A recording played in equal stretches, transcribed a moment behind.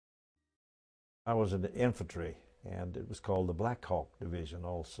I was in the infantry, and it was called the Blackhawk Division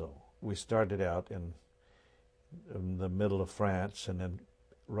also. We started out in the middle of France, and then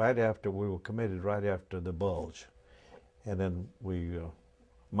right after we were committed, right after the Bulge, and then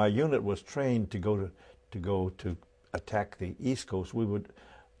my unit was trained to go to attack the East Coast. We were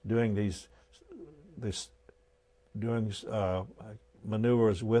doing this doing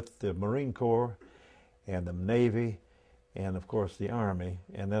maneuvers with the Marine Corps and the Navy, and of course the Army.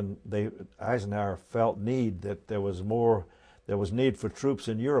 And then Eisenhower felt that there was need for troops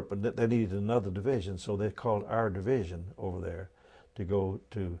in Europe, and that they needed another division. So they called our division over there to go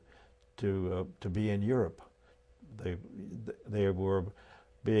to be in Europe. They were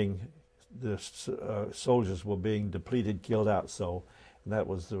being soldiers were being depleted, killed out. So and that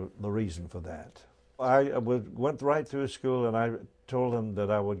was the reason for that. I went right through school, and I told them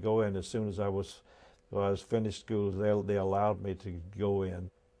that I would go in as soon as I was finished school. They allowed me to go in.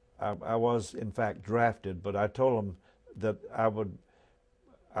 I was in fact drafted, but I told them that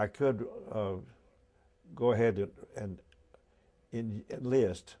I could go ahead and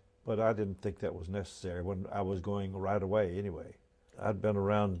enlist, but I didn't think that was necessary when I was going right away anyway. I'd been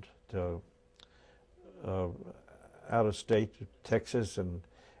around to out of state, Texas and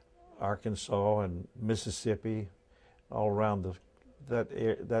Arkansas and Mississippi, all around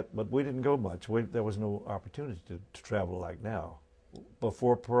but we didn't go much. There was no opportunity to travel like now.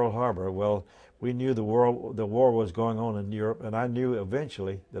 Before Pearl Harbor, well, we knew the war was going on in Europe, and I knew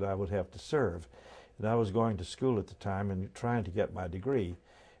eventually that I would have to serve. And I was going to school at the time and trying to get my degree,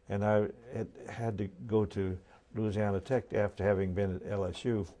 and I had to go to Louisiana Tech after having been at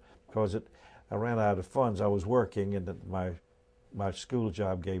LSU because I ran out of funds. I was working, and my school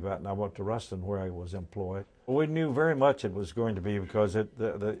job gave out, and I went to Ruston where I was employed. We knew very much it was going to be because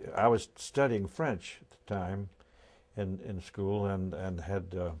I was studying French at the time in school, and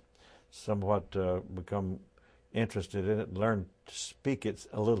had somewhat become interested in it, learned to speak it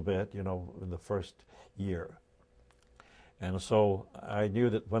a little bit, in the first year. And so I knew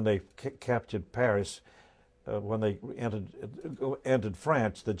that when they captured Paris, when they entered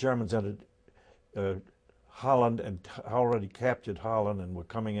France, the Germans entered Holland and already captured Holland and were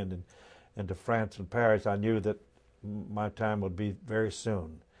coming into France and Paris. I knew that my time would be very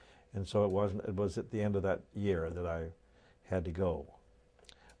soon, and so it was at the end of that year that I had to go.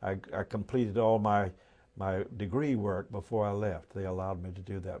 I completed all my degree work before I left. They allowed me to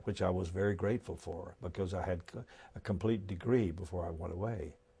do that, which I was very grateful for, because I had a complete degree before I went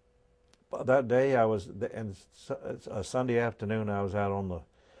away. But that day I was, and a Sunday afternoon, I was out on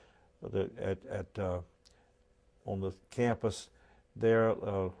the campus there,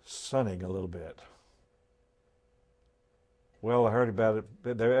 sunning a little bit. Well, I heard about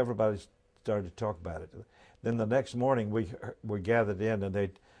it. Everybody started to talk about it. Then the next morning we gathered in, and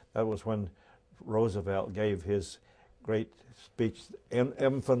that was when Roosevelt gave his great speech,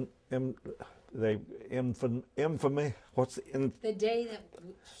 infamy. What's the day that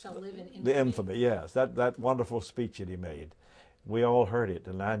shall live in infamy. The infamy, yes, that wonderful speech that he made. We all heard it,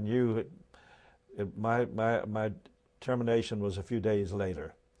 and I knew my termination was a few days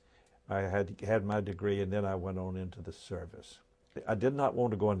later. I had my degree, and then I went on into the service. I did not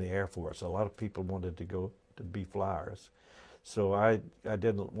want to go in the Air Force. A lot of people wanted to go to be flyers. So I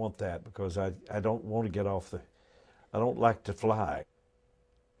didn't want that, because I don't want to get off I don't like to fly.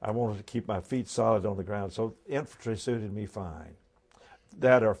 I wanted to keep my feet solid on the ground, so infantry suited me fine.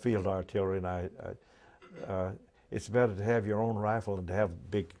 That or field artillery, and it's better to have your own rifle than to have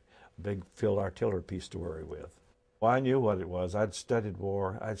a big field artillery piece to worry with. Well, I knew what it was. I'd studied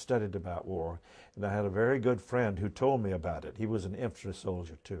war. I'd studied about war, and I had a very good friend who told me about it. He was an infantry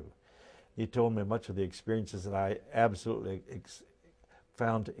soldier too. He told me much of the experiences, and I absolutely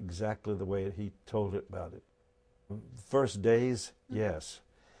found exactly the way he told it about it. First days, yes,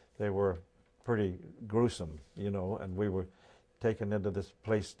 they were pretty gruesome, and we were taken into this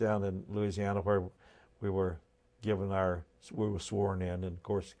place down in Louisiana where we were sworn in, and of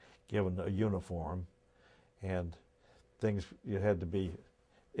course given a uniform, and things you had to be.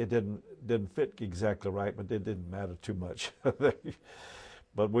 It didn't fit exactly right, but it didn't matter too much.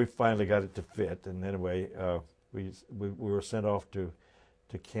 But we finally got it to fit, and anyway, we were sent off to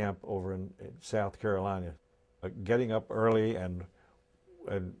camp over in South Carolina. Getting up early and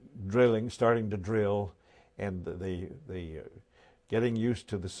drilling, starting to drill, and the getting used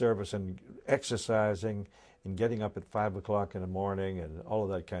to the service and exercising and getting up at 5 o'clock in the morning and all of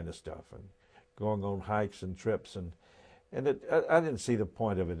that kind of stuff, and going on hikes and trips, and I didn't see the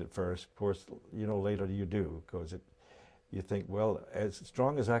point of it at first. Of course, later you do, because you think, well, as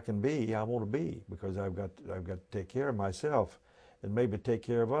strong as I can be, I want to be, because I've got to take care of myself and maybe take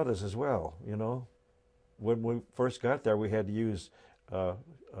care of others as well, you know. When we first got there, we had to use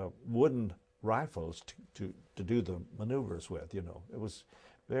wooden rifles to do the maneuvers with, you know. It was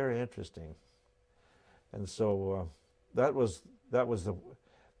very interesting. And so that was the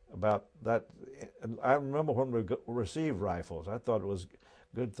about that. And I remember when we received rifles, I thought it was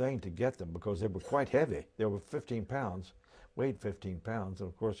a good thing to get them because they were quite heavy. They were 15 pounds, weighed 15 pounds, and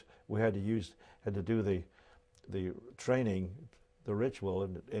of course we had to do the training, the ritual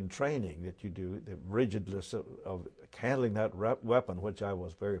and training that you do, the rigidness of handling that weapon, which I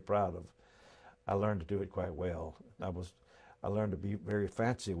was very proud of. I learned to do it quite well. I learned to be very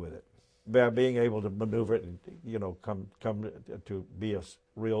fancy with it. By being able to maneuver it and, you know, come to be a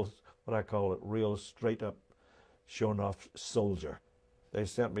real, what I call it, real straight up shown off soldier. They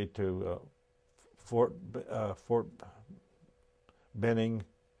sent me to Fort Benning,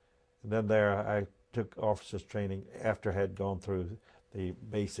 and then there I took officers training after I had gone through the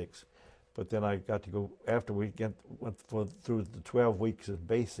basics. But then I got to go, after we went through the 12 weeks of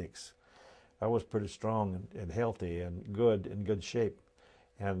basics, I was pretty strong and healthy and in good shape,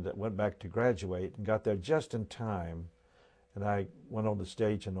 and went back to graduate and got there just in time. And I went on the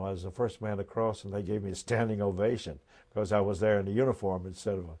stage and I was the first man across, and they gave me a standing ovation because I was there in a uniform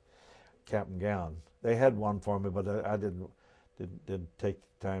instead of a cap and gown. They had one for me, but I didn't take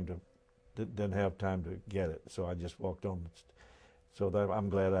time to, didn't have time to get it, so I just walked on. So that I'm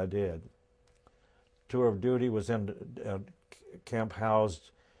glad I did. Tour of duty was in Camp Housed,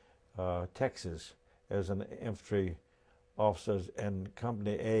 Texas, as an infantry officer in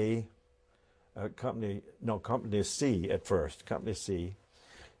Company A, Company C at first, Company C,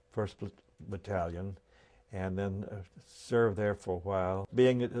 1st Battalion, and then served there for a while.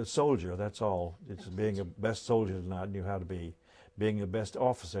 Being a soldier, that's all. It's being the best soldier that I knew how to be. Being the best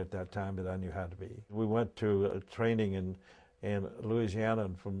officer at that time that I knew how to be. We went to training in Louisiana,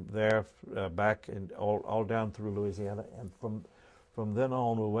 and from there back and all down through Louisiana, and from then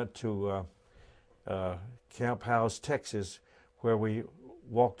on we went to Camp House, Texas, where we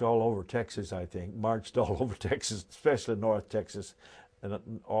walked all over Texas, I think, marched all over Texas, especially North Texas and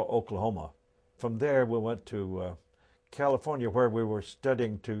Oklahoma. From there we went to California, where we were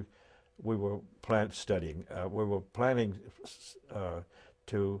studying we were planning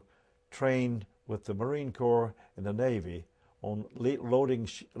to train with the Marine Corps and the Navy on loading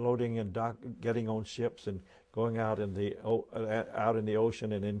and getting on ships and going out in the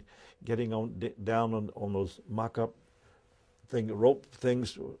ocean, and then getting down on those mock-up rope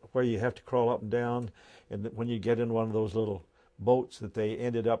things where you have to crawl up and down, and when you get in one of those little boats that they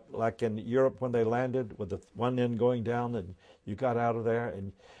ended up like in Europe when they landed, with the one end going down, and you got out of there,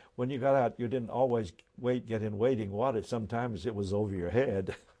 and when you got out, you didn't always get in waiting water. Sometimes it was over your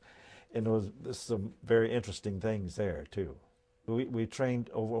head, and there was some very interesting things there too. We trained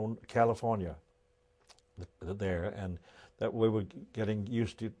over on California there, and that we were getting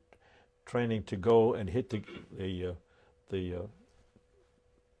used to training to go and hit the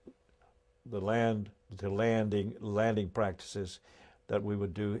landing practices that we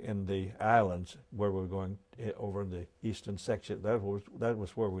would do in the islands where we were going over in the eastern section. That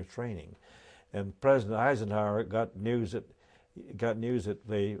was where we were training, and President Eisenhower got news that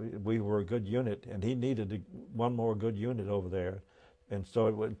we were a good unit, and he needed one more good unit over there, and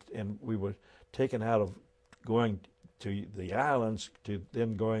so we were taken out of going to the islands to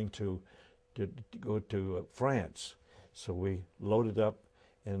then going to go to France. So we loaded up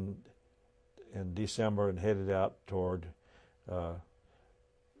in December and headed out toward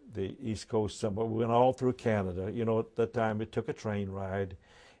the East Coast somewhere. We went all through Canada. You know, at that time it took a train ride,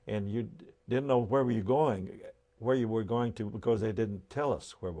 and you didn't know where you were going to, because they didn't tell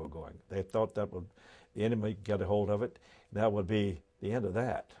us where we were going. They thought that the enemy get a hold of it, and that would be the end of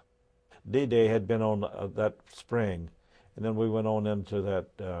that. D-Day had been on that spring, and then we went on into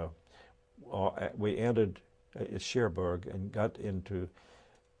that. We entered Cherbourg and got into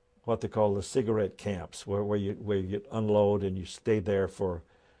what they call the cigarette camps, where you unload and you stay there for.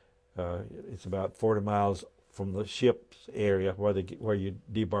 It's about 40 miles from the ship's area where you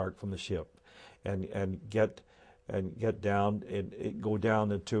debark from the ship, and get down and go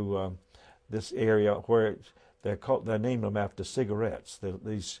down into this area where they named them after cigarettes.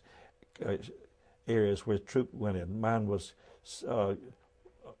 These areas where troops went in. Mine was, I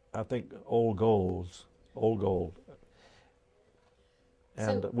think, Old Gold.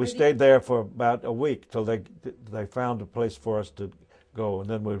 And we stayed there for about a week till they found a place for us to go, and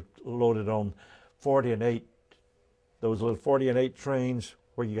then we loaded on 40 and 8, those little 40 and 8 trains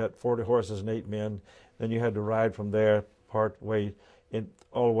where you got 40 horses and 8 men. Then you had to ride from there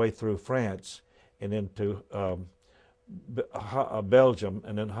all the way through France and into Belgium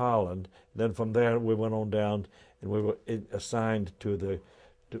and then Holland. Then from there we went on down, and we were assigned to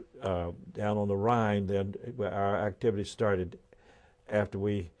down on the Rhine. Then our activity started after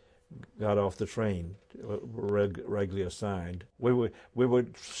we got off the train, regularly assigned. We were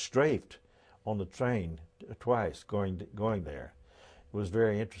strafed on the train twice going there. It was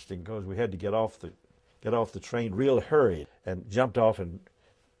very interesting because we had to get off the train real hurried and jumped off, and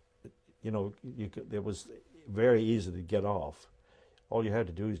it was very easy to get off. All you had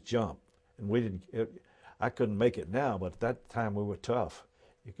to do is jump, and I couldn't make it now, but at that time we were tough.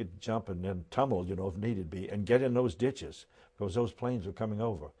 You could jump and then tumble, if needed be, and get in those ditches because those planes were coming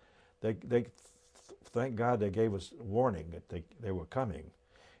over. Thank God they gave us warning that they were coming,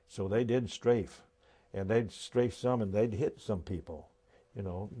 so they did strafe, and they'd strafe some, and they'd hit some people,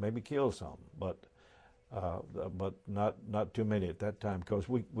 maybe kill some, but not too many at that time because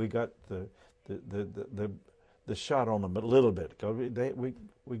we got the shot on them a little bit because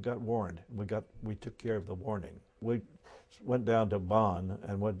we got warned. We took care of the warning. We went down to Bonn,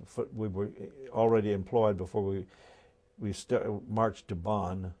 and we were already employed before we marched to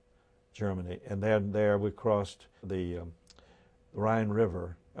Bonn, Germany, and then there we crossed the Rhine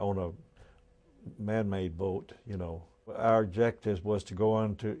River on a man-made boat. Our objective was to go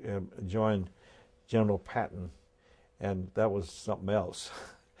on to join General Patton, and that was something else,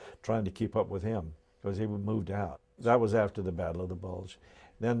 trying to keep up with him because he moved out. That was after the Battle of the Bulge.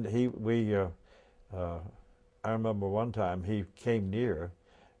 Then I remember one time he came near,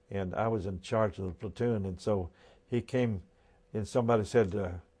 and I was in charge of the platoon, and so he came, and somebody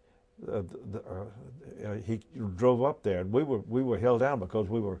said he drove up there, and we were held down because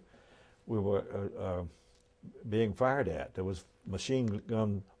we were being fired at. There was a machine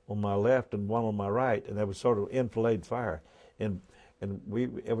gun on my left and one on my right, and there was sort of enfilade fire, and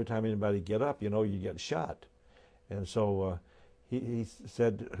every time anybody get up, you get shot, and so he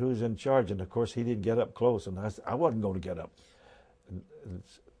said, "Who's in charge?" And of course he didn't get up close, and I wasn't going to get up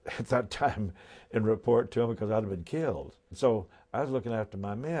at that time and report to him because I'd have been killed. So I was looking after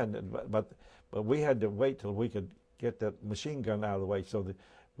my men, but we had to wait till we could get that machine gun out of the way. So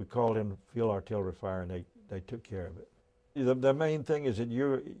we called in field artillery fire, and they took care of it. The main thing is that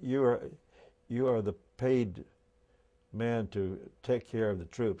you are the paid man to take care of the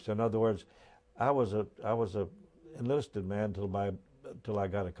troops. In other words, I was a enlisted man till I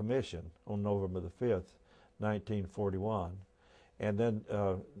got a commission on November the 5th, 1941, and then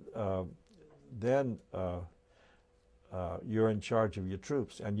you're in charge of your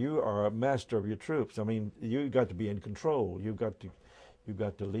troops, and you are a master of your troops. I mean, you got to be in control. You've got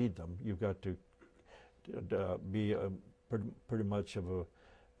to lead them. You've got to be pretty much of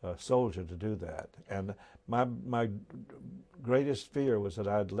a soldier to do that. And my greatest fear was that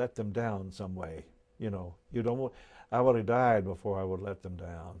I'd let them down some way. I would have died before I would let them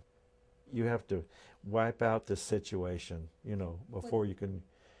down. You have to wipe out this situation, before you can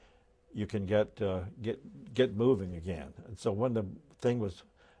get moving again. And so when the thing was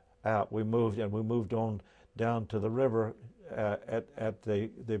out, we moved on down to the river at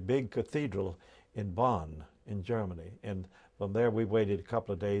the big cathedral in Bonn in Germany, and from there we waited a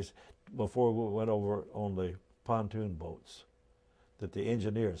couple of days before we went over on the pontoon boats that the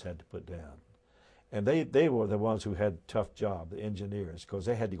engineers had to put down. And they were the ones who had a tough job, the engineers, because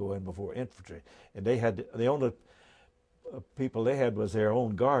they had to go in before infantry, and the only people they had was their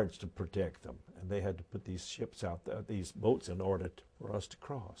own guards to protect them, and they had to put these ships out there, these boats, in order for us to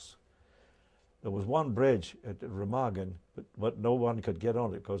cross. There was one bridge at Remagen, but no one could get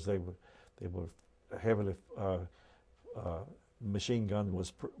on it because they were heavily machine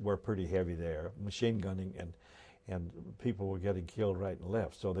guns were pretty heavy there, machine gunning, and people were getting killed right and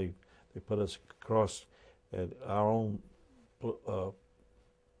left. So they put us across our own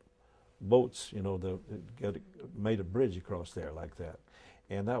boats, made a bridge across there like that.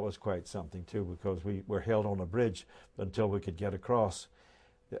 And that was quite something too, because we were held on a bridge until we could get across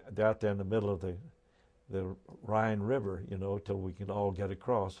out there in the middle of the Rhine River, till we could all get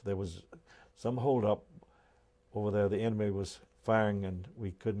across. There was some holdup over there. The enemy was firing, and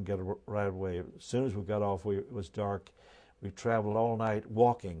we couldn't get right away. As soon as we got off, it was dark. We traveled all night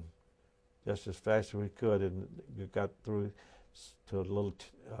walking just as fast as we could, and we got through to a little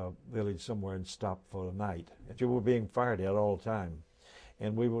village somewhere and stopped for the night. And we were being fired at all the time,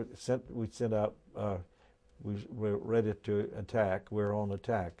 and we sent out. We were ready to attack. We were on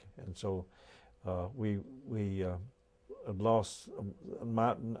attack, and so we lost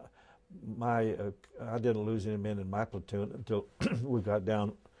I didn't lose any men in my platoon until we got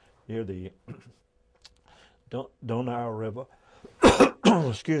down near the Dachau River.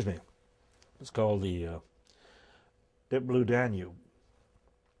 Excuse me. It's called the Blue Danube,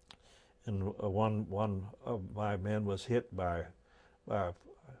 and one of my men was hit by a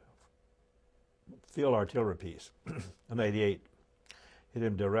field artillery piece, an 88. Hit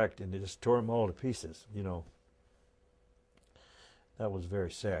him direct, and it just tore him all to pieces. You know, that was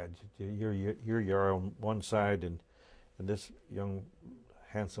very sad. You're on one side, and this young,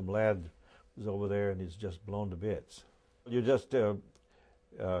 handsome lad was over there, and he's just blown to bits. You just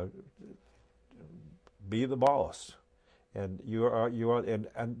be the boss, and you are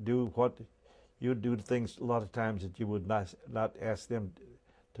and do what you do things a lot of times that you would not ask them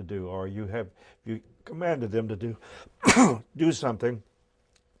to do, or you commanded them to do do something.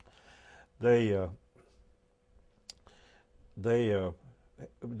 They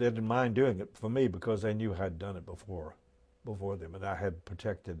didn't mind doing it for me because they knew I'd done it before them, and I had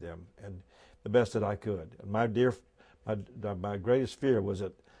protected them and the best that I could. And my greatest fear was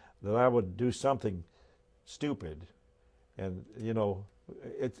that I would do something stupid, and you know,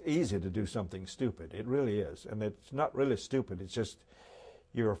 it's easy to do something stupid. It really is, and it's not really stupid. It's just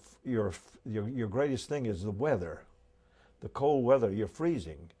your greatest thing is the weather, the cold weather. You're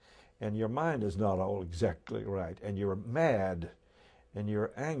freezing, and your mind is not all exactly right, and you're mad, and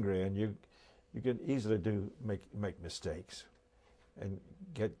you're angry, and you can easily make mistakes, and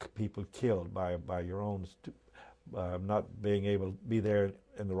get people killed by your own not being able to be there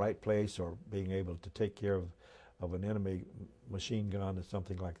in the right place, or being able to take care of an enemy machine gun or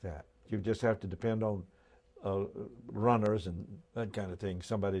something like that. You just have to depend on runners and that kind of thing,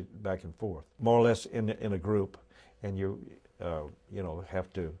 somebody back and forth, more or less in a group, and you know,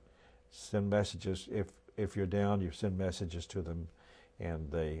 have to send messages. If you're down, you send messages to them,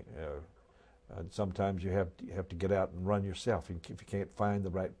 and they and sometimes you have to get out and run yourself. If you can't find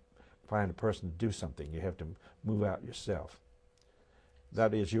a person to do something, you have to move out yourself.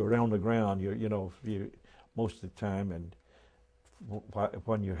 That is, you're on the ground. You know, most of the time, and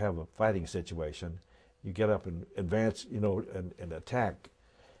when you have a fighting situation, you get up and advance, you know, and attack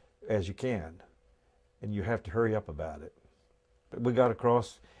as you can, and you have to hurry up about it. But we got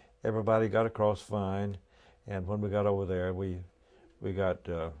across. Everybody got across fine, and when we got over there, we got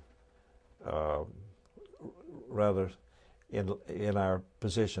rather in our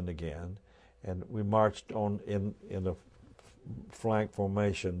position again, and we marched on in a flank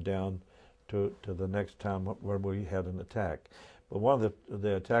formation down to the next time where we had an attack. But one of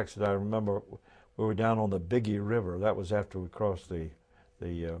the attacks that I remember, we were down on the Biggie River. That was after we crossed the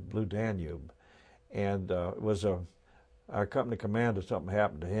Blue Danube, and it was our company commander, something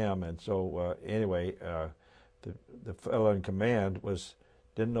happened to him, and so anyway, the fellow in command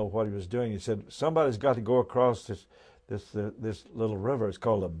didn't know what he was doing. He said, somebody's got to go across this little river. It's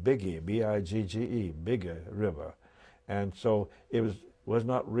called a Biggie, B-I-G-G-E, Biggie River. And so it was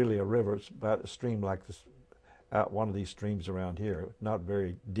not really a river. It's about a stream like this, one of these streams around here. Not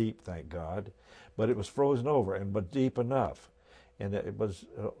very deep, thank God, but it was frozen over, but deep enough. And it was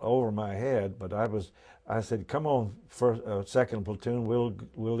over my head, but I said, come on, second platoon, we'll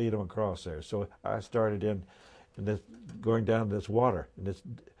lead them across there. So I started in this, going down this water, in this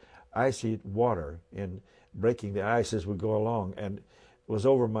icy water, and breaking the ice as we go along. And it was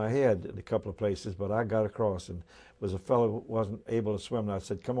over my head in a couple of places, but I got across, and was a fellow who wasn't able to swim. And I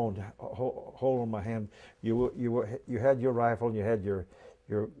said, come on, hold on my hand. You had your rifle, and you had your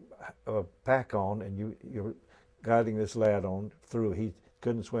pack on, and you were guiding this lad on through. He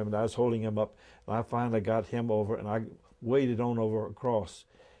couldn't swim, and I was holding him up, and I finally got him over, and I waded on over across,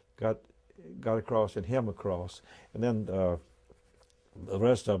 got across and him across, and then the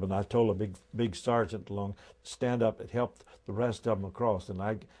rest of them, I told a big sergeant along, stand up and help the rest of them across, and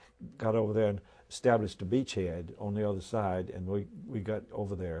I got over there and established a beachhead on the other side, and we got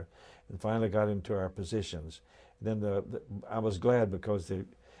over there and finally got into our positions. And then I was glad because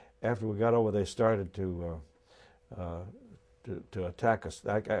after we got over, they started to attack us.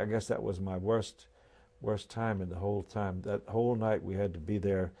 I guess that was my worst time in the whole time. That whole night we had to be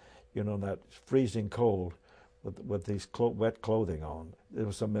there, you know, in that freezing cold with these wet clothing on. There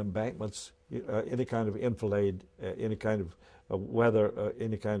was some embankments, any kind of enfilade, any kind of weather,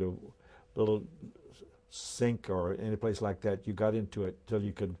 any kind of little sink or any place like that. You got into it till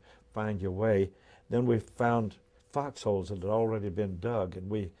you could find your way. Then we found foxholes that had already been dug, and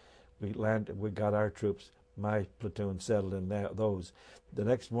we landed. We got our troops, my platoon, settled in those. The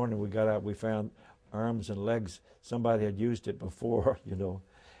next morning we got out, we found arms and legs. Somebody had used it before, you know,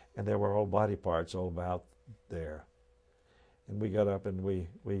 and there were all body parts all about there. And we got up, and the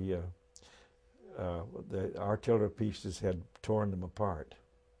artillery pieces had torn them apart.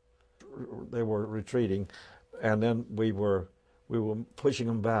 They were retreating, and then we were pushing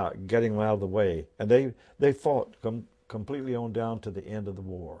them back, getting them out of the way, and they fought, come completely on down to the end of the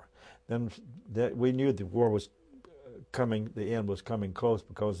war. Then we knew the war was coming, the end was coming close,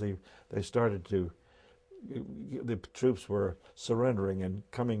 because they started to, the troops were surrendering and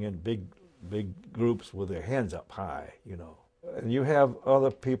coming in big groups with their hands up high, you know. And you have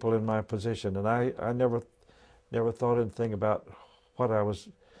other people in my position, and I never thought anything about what I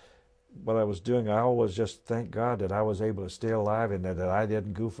was doing. I always just thank God that I was able to stay alive, and that I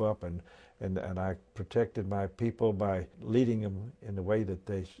didn't goof up, and I protected my people by leading them in the way that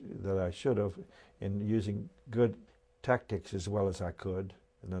I should have, in using good tactics as well as I could,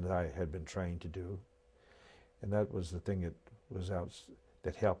 and that I had been trained to do. And that was the thing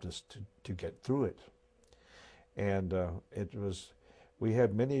that helped us to get through it. And we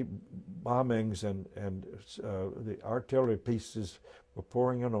had many bombings, and the artillery pieces were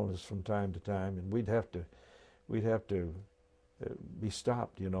pouring in on us from time to time, and we'd have to be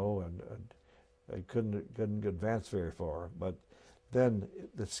stopped, you know, and I couldn't advance very far. But then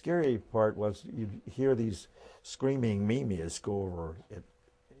the scary part was you'd hear these screaming mimes go over it,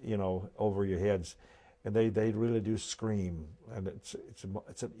 you know, over your heads, and they really do scream, and it's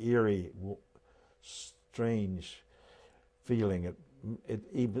an eerie, strange feeling. It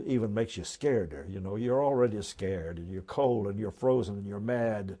even makes you scared. You know, you're already scared, and you're cold, and you're frozen, and you're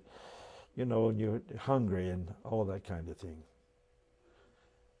mad, you know, and you're hungry, and all that kind of thing.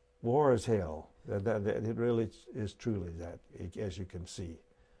 War is hell. It really is truly that, as you can see.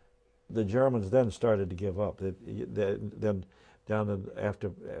 The Germans then started to give up. Then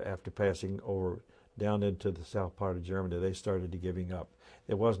after passing over down into the south part of Germany, they started to giving up.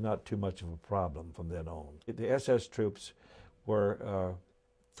 It was not too much of a problem from then on. The SS troops were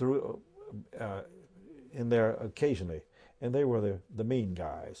in there occasionally, and they were the mean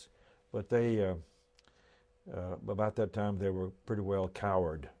guys. But they, about that time, they were pretty well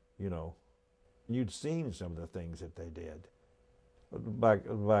cowed, you know. You'd seen some of the things that they did by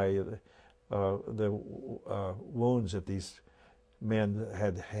the wounds that these men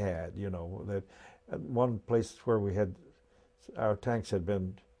had, you know. That one place where we had, our tanks had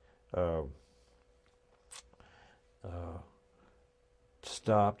been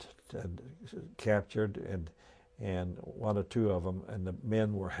stopped and captured, and one or two of them, and the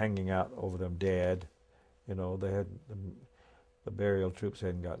men were hanging out over them dead. You know, they had the burial troops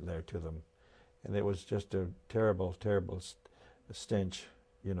hadn't gotten there to them, and it was just a terrible, terrible stench.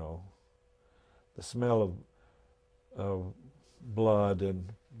 You know, the smell of blood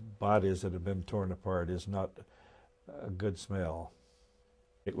and bodies that have been torn apart is not a good smell.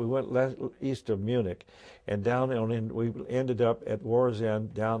 We went east of Munich, and we ended up at war's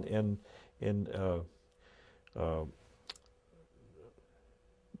end down in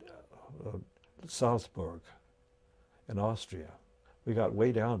Salzburg in Austria. We got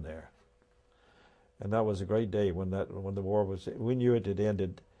way down there, and that was a great day when the war was. We knew it had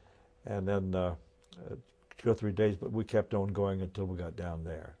ended, and then 2 or 3 days, but we kept on going until we got down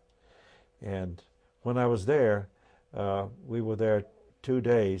there. And when I was there, we were there 2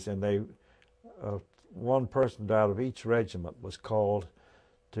 days, and one person out of each regiment was called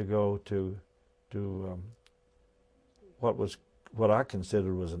to go to what I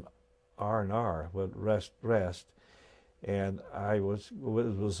considered was an R&R, rest, and it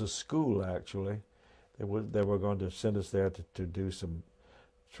was a school actually. They were going to send us there to do some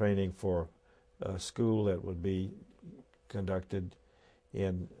training for a school that would be conducted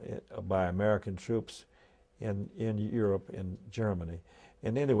by American troops in Europe, in Germany.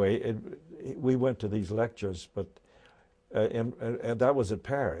 And anyway, we went to these lectures, but and that was at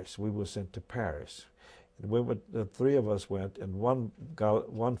Paris. We were sent to Paris. And the 3 of us went, and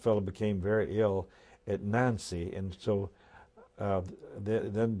one fellow became very ill at Nancy, and so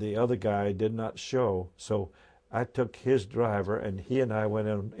then the other guy did not show. So I took his driver, and he and I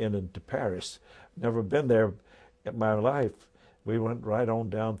went into Paris. Never been there in my life. We went right on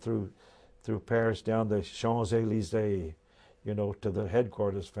down through Paris, down the Champs-Élysées, you know, to the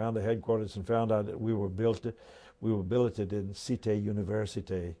headquarters. Found the headquarters and found out that we were billeted in Cité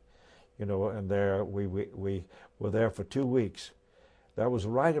Université, you know, and there we were there for 2 weeks. That was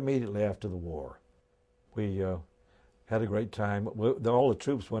right immediately after the war. We had a great time. All the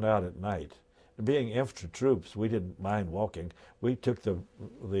troops went out at night. Being infantry troops, we didn't mind walking. We took the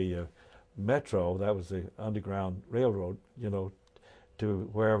metro, that was the underground railroad, you know, to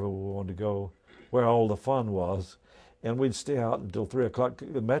wherever we wanted to go, where all the fun was, and we'd stay out until 3 o'clock.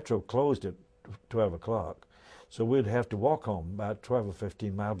 The metro closed at 12 o'clock, so we'd have to walk home about 12 or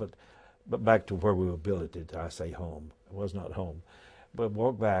 15 miles, but back to where we were billeted. I say home, it was not home, but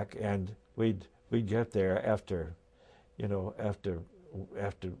walk back, and we'd get there after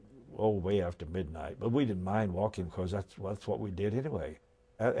way after midnight. But we didn't mind walking because that's what we did anyway.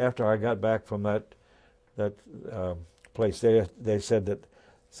 After I got back from that place, they said that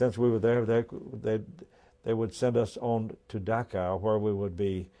since we were there, they would send us on to Dachau, where we would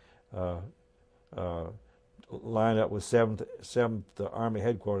be lined up with 7th Army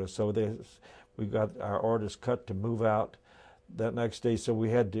headquarters. So we got our orders cut to move out that next day. So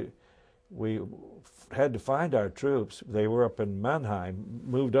we had to find our troops. They were up in Mannheim,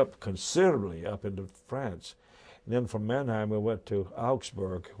 moved up considerably up into France. And then from Mannheim we went to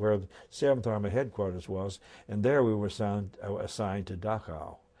Augsburg, where the 7th Army headquarters was, and there we were assigned to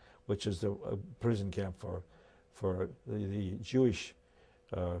Dachau, which is the prison camp for the Jewish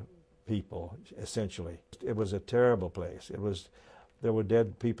people, essentially. It was a terrible place. There were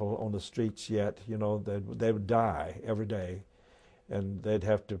dead people on the streets yet. You know, they would die every day, and they'd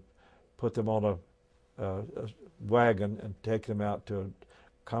have to put them on a wagon and take them out to a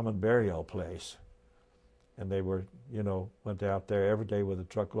common burial place. And they were, went out there every day with a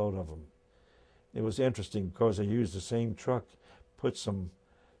truckload of them. It was interesting because they used the same truck, put some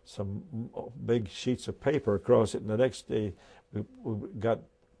big sheets of paper across it, and the next day we got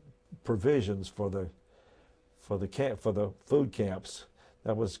provisions for the food camps.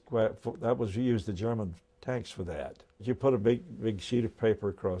 That was used the German tanks for that. You put a big sheet of paper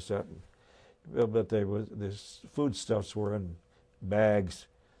across that, but this foodstuffs were in bags.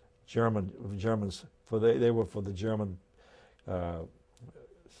 Germans they were for the German for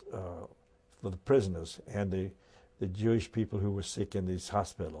the prisoners and the Jewish people who were sick in these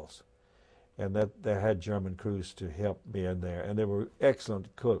hospitals, and that they had German crews to help me in there, and they were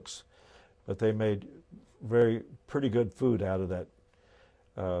excellent cooks, but they made pretty good food out of that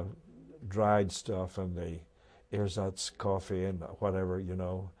dried stuff and the ersatz coffee and whatever,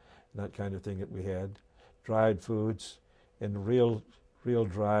 that kind of thing that we had, dried foods and real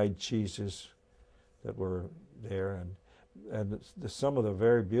dried cheeses that were there, and some of the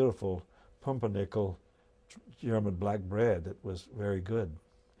very beautiful pumpernickel German black bread that was very good.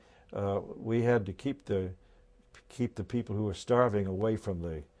 We had to keep the people who were starving away from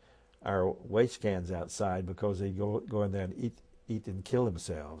our waste cans outside, because they go in there and eat and kill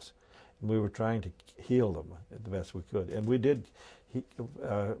themselves. And we were trying to heal them the best we could, and we did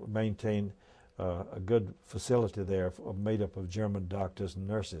maintain a good facility there made up of German doctors and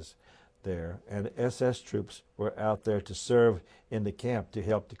nurses there, and SS troops were out there to serve in the camp to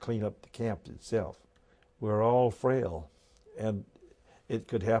help to clean up the camp itself. We're all frail, and it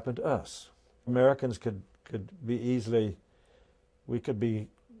could happen to us. Americans could be easily,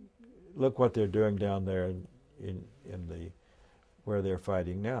 look what they're doing down there where they're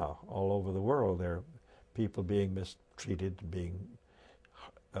fighting now. All over the world, there are people being mistreated, being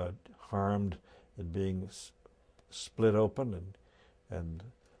harmed, and being split open and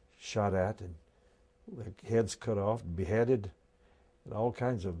shot at, and their heads cut off, and beheaded, and all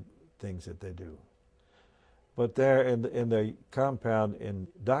kinds of things that they do. But there in the compound in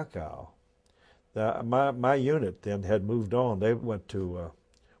Dachau, my unit then had moved on. They went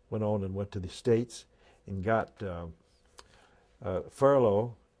on and went to the States and got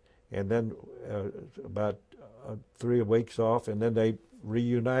furlough, and then about 3 weeks off, and then they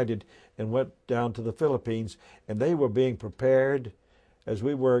reunited and went down to the Philippines, and they were being prepared, as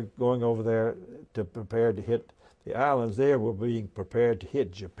we were going over there to prepare to hit the islands, they were being prepared to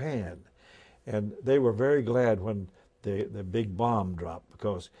hit Japan. And they were very glad when the big bomb dropped,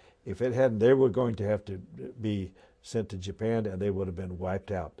 because if it hadn't, they were going to have to be sent to Japan, and they would have been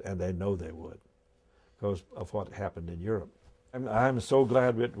wiped out, and they know they would, because of what happened in Europe. I'm so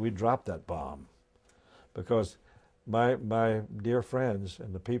glad we dropped that bomb, because my dear friends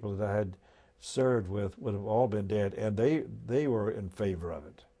and the people that I had served with would have all been dead, and they were in favor of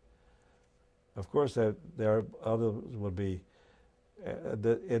it. Of course, there are others would be.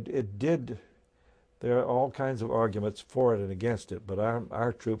 There are all kinds of arguments for it and against it, but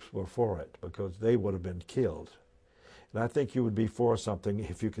our troops were for it, because they would have been killed. And I think you would be for something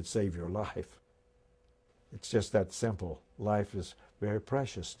if you could save your life. It's just that simple. Life is very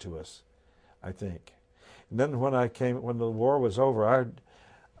precious to us, I think. And then when the war was over,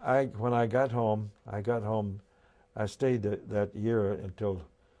 when I got home, I stayed that year until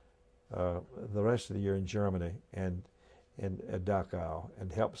the rest of the year in Germany and at Dachau,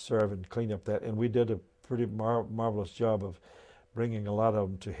 and helped serve and clean up that. And we did a pretty marvelous job of bringing a lot of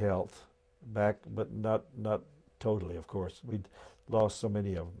them to health back, but not totally, of course. We'd lost so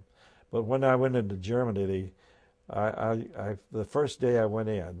many of them. But when I went into Germany, the first day I went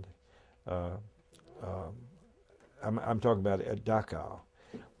in, I'm talking about at Dachau.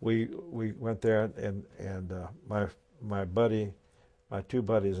 We went there, and my buddy my two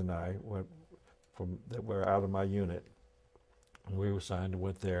buddies and I that were out of my unit, and we were assigned and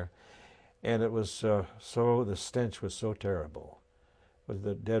went there, and it was the stench was so terrible, with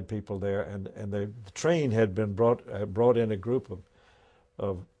the dead people there, and the train had been brought in a group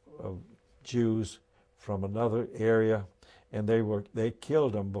of Jews from another area, and they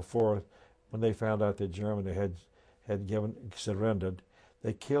killed them before, when they found out that Germany had surrendered.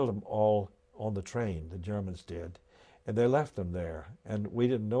 They killed them all on the train. The Germans did, and they left them there. And we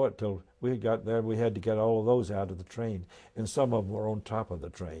didn't know it till we got there. We had to get all of those out of the train, and some of them were on top of the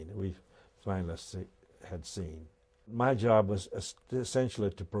train. We finally had seen. My job was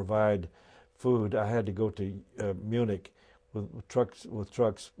essentially to provide food. I had to go to Munich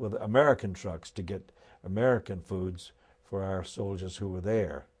with American trucks to get American foods for our soldiers who were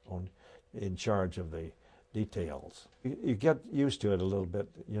there in charge of the details. You get used to it a little bit,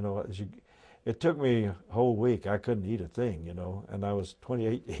 you know. It took me a whole week. I couldn't eat a thing, you know, and I was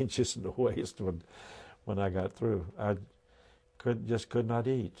 28 inches in the waist when I got through. I could not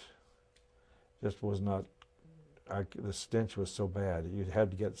eat. Just was not. The stench was so bad. You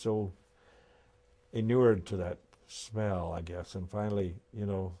had to get so inured to that smell, I guess. And finally, you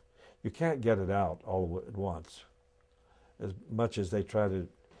know, you can't get it out all at once. As much as they try to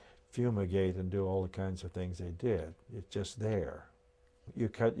fumigate and do all the kinds of things they did, it's just there. You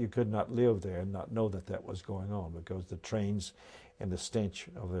could not live there and not know that was going on, because the trains and the stench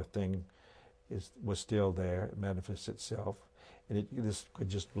of the thing was still there. It manifests itself, and this could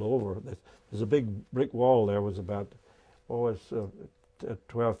just blow over. There's a big brick wall there. Was about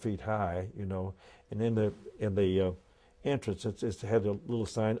 12 feet high, you know, and in the entrance it had a little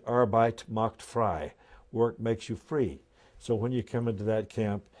sign: Arbeit macht frei, work makes you free. So when you come into that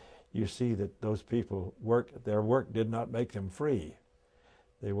camp, you see that those people their work did not make them free.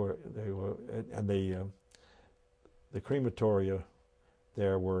 They were, and the crematoria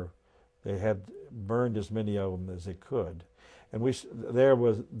there they had burned as many of them as they could, and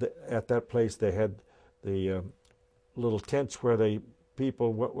at that place they had the little tents where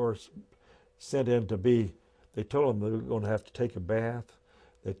people were sent in to be. They told them they were going to have to take a bath.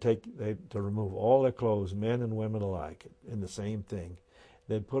 To remove all their clothes, men and women alike, in the same thing.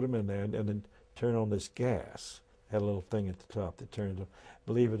 They'd put them in there and then turn on this gas. Had a little thing at the top that turned,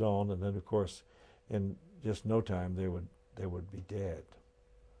 leave it on, and then of course, in just no time they would be dead.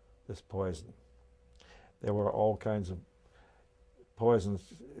 This poison. There were all kinds of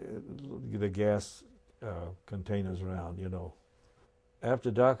poisons, the gas containers around, you know. After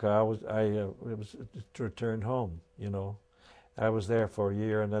Dachau, it was to return home, you know. I was there for a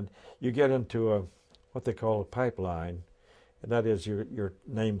year, and then you get into what they call a pipeline, and that is your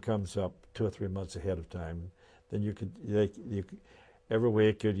name comes up 2 or 3 months ahead of time. Then you could every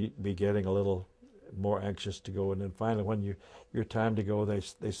week you'd be getting a little more anxious to go, and then finally when your time to go, they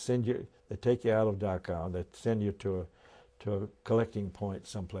take you out of Dachau, and they send you to a collecting point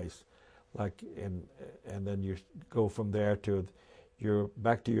someplace, and then you go from there to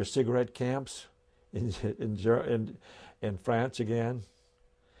back to your cigarette camps in France again,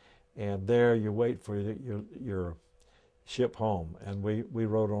 and there you wait for your ship home. And we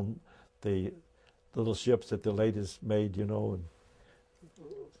rode on the little ships that the ladies made, you know, and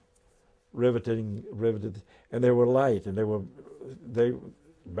riveted, and they were light, and they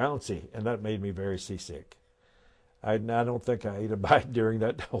bouncy, and that made me very seasick. I don't think I ate a bite during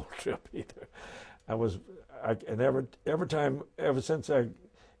that whole trip either.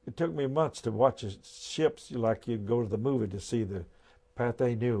 It took me months to watch ships, like you'd go to the movie to see the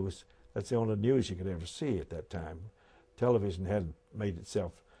Patton news. That's the only news you could ever see at that time. Television hadn't made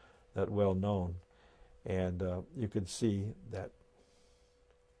itself that well known, and you could see that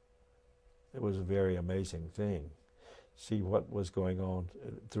it was a very amazing thing. See what was going on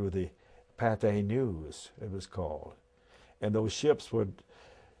through the Patton news, it was called. And those ships would,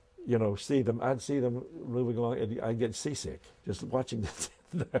 you know, see them. I'd see them moving along, and I'd get seasick just watching this.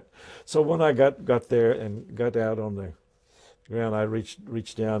 So when I got there and got out on the ground, I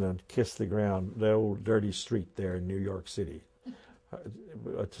reached down and kissed the ground, the old dirty street there in New York City.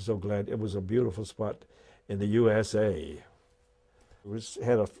 I'm so glad. It was a beautiful spot in the USA. We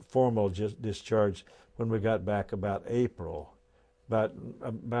had a formal discharge when we got back about April of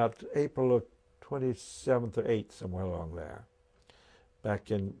 27th or 8th, somewhere along there, back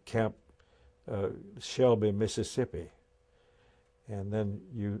in Camp Shelby, Mississippi. And then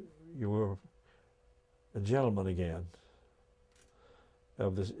you were a gentleman again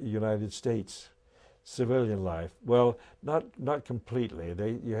of the United States civilian life. Well, not completely.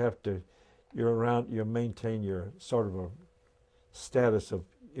 You maintain your sort of a status of,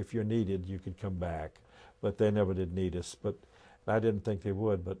 if you're needed, you could come back. But they never did need us. But I didn't think they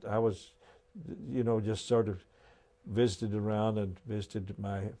would, but I was, just sort of visited around and visited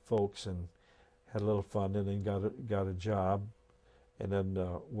my folks and had a little fun, and then got a job, and then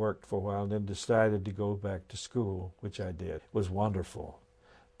worked for a while, and then decided to go back to school, which I did. It was wonderful.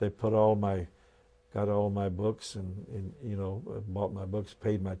 They got all my books, and bought my books,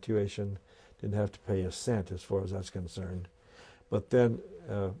 paid my tuition, didn't have to pay a cent as far as that's concerned. But then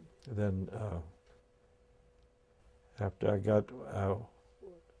after I got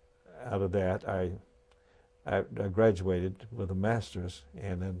out of that, I graduated with a master's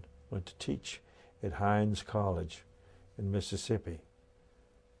and then went to teach at Hines College in Mississippi,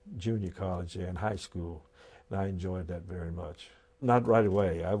 junior college there, and high school, and I enjoyed that very much. Not right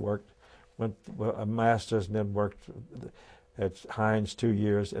away. I went a master's and then worked at Hines 2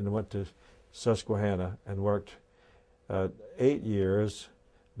 years, and then went to Susquehanna and worked 8 years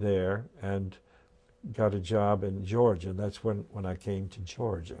there, and got a job in Georgia, and that's when I came to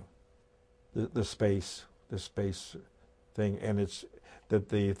Georgia. The space thing, and it's that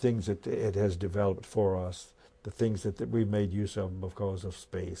the things that it has developed for us, the things that we made use of because of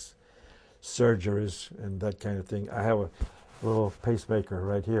space, surgeries and that kind of thing. I have a little pacemaker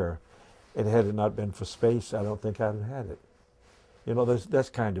right here, and had it not been for space, I don't think I'd have had it. There's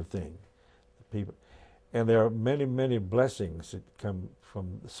that kind of thing. People, and there are many, many blessings that come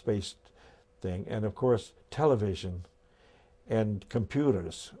from the space thing, and of course television and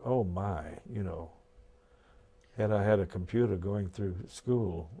computers. Oh my, had I had a computer going through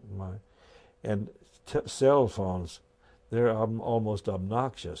school, and cell phones, they're almost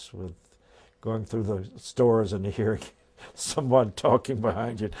obnoxious, with going through the stores and hearing someone talking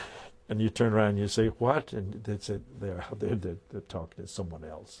behind you, and you turn around and you say, "What?" And they're talking to someone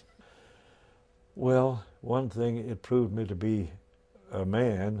else. Well, one thing, it proved me to be a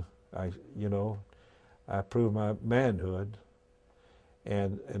man. I proved my manhood,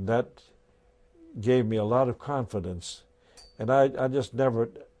 and that gave me a lot of confidence. And I just never,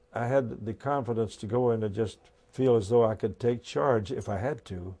 I had the confidence to go in and just feel as though I could take charge, if I had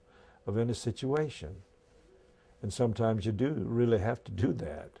to, of any situation. And sometimes you do really have to do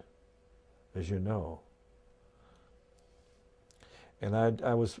that, as you know. And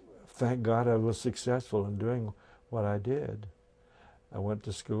I was, thank God, I was successful in doing what I did. I went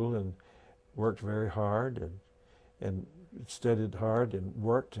to school and worked very hard, and studied hard and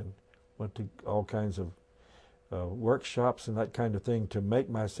worked, and went to all kinds of workshops and that kind of thing to make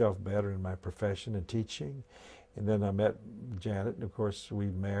myself better in my profession and teaching. And then I met Janet, and of course we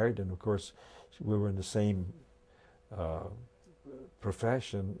married, and of course we were in the same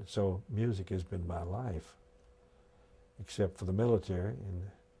profession, so music has been my life, except for the military,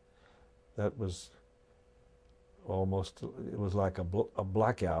 and that was almost, it was like a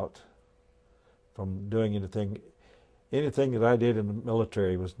blackout from doing anything. Anything that I did in the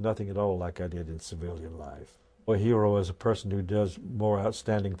military was nothing at all like I did in civilian life. A hero is a person who does more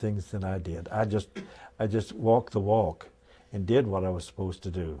outstanding things than I did. I just walked the walk and did what I was supposed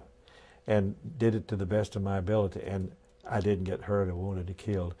to do, and did it to the best of my ability. And I didn't get hurt or wounded or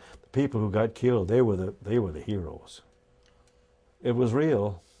killed. The people who got killed, they were the heroes. It was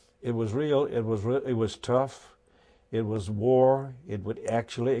real. It was real. It was tough. It was war. It would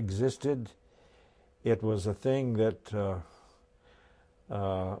actually existed. It was a thing that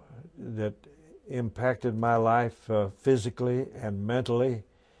that impacted my life physically and mentally.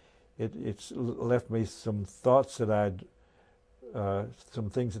 It's left me some thoughts that some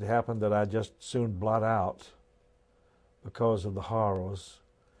things that happened that I just soon blot out because of the horrors.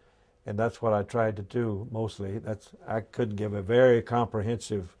 And that's what I tried to do mostly. I couldn't give a very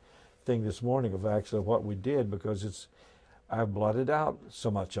comprehensive thing this morning of actually what we did, because I've blotted out so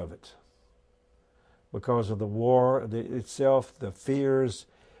much of it. Because of the war itself, the fears,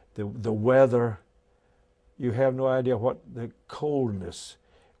 the weather. You have no idea what the coldness,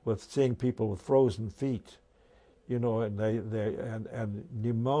 with seeing people with frozen feet, and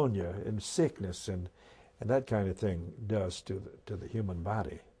pneumonia and sickness and that kind of thing does to the human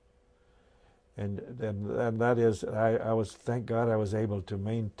body. And that is, I was, thank God, I was able to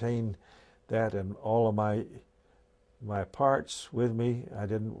maintain that, and all of my parts with me. I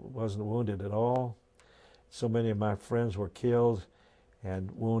wasn't wounded at all. So many of my friends were killed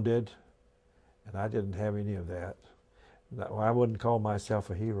and wounded, and I didn't have any of that. I wouldn't call myself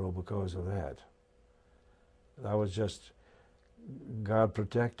a hero because of that. I was just God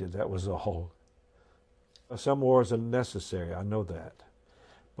protected, that was all. Some wars are necessary, I know that.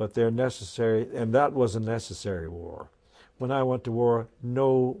 But they're necessary, and that was a necessary war. When I went to war,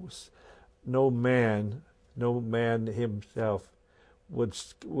 no man himself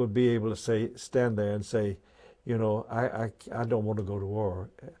would be able to stand there and say, You know, I don't want to go to war.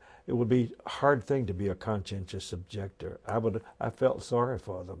 It would be a hard thing to be a conscientious objector. I felt sorry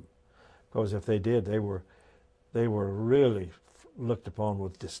for them, because if they did, they were really looked upon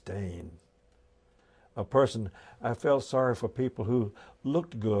with disdain. I felt sorry for people who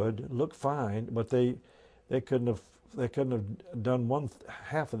looked good, looked fine, but they couldn't have done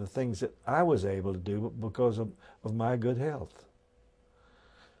half of the things that I was able to do because of my good health.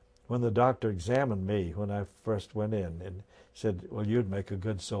 When the doctor examined me when I first went in and said, "Well, you'd make a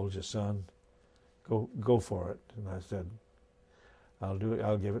good soldier, son. Go for it." And I said, "I'll do it.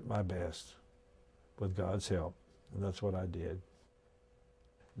 I'll give it my best, with God's help." And that's what I did.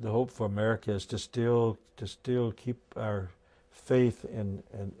 The hope for America is to still keep our faith in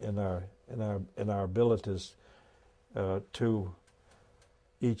our abilities to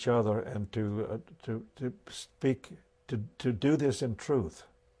each other, and to speak, to do this in truth,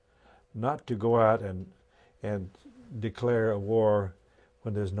 not to go out and declare a war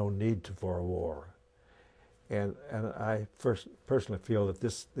when there's no need for a war. And I personally feel that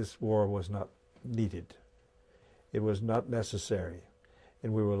this war was not needed. It was not necessary,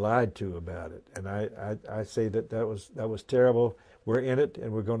 and we were lied to about it. And I say that was terrible. We're in it,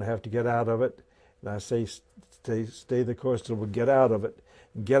 and we're going to have to get out of it. And I say stay the course till we get out of it,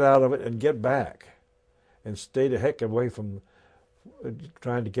 and get back, and stay the heck away from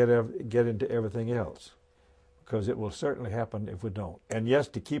trying to get into everything else, because it will certainly happen if we don't. And yes,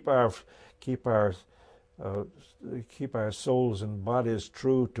 to keep our souls and bodies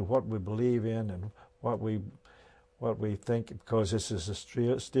true to what we believe in and what we think, because this is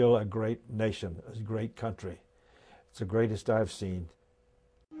still a great nation, a great country. It's the greatest I've seen.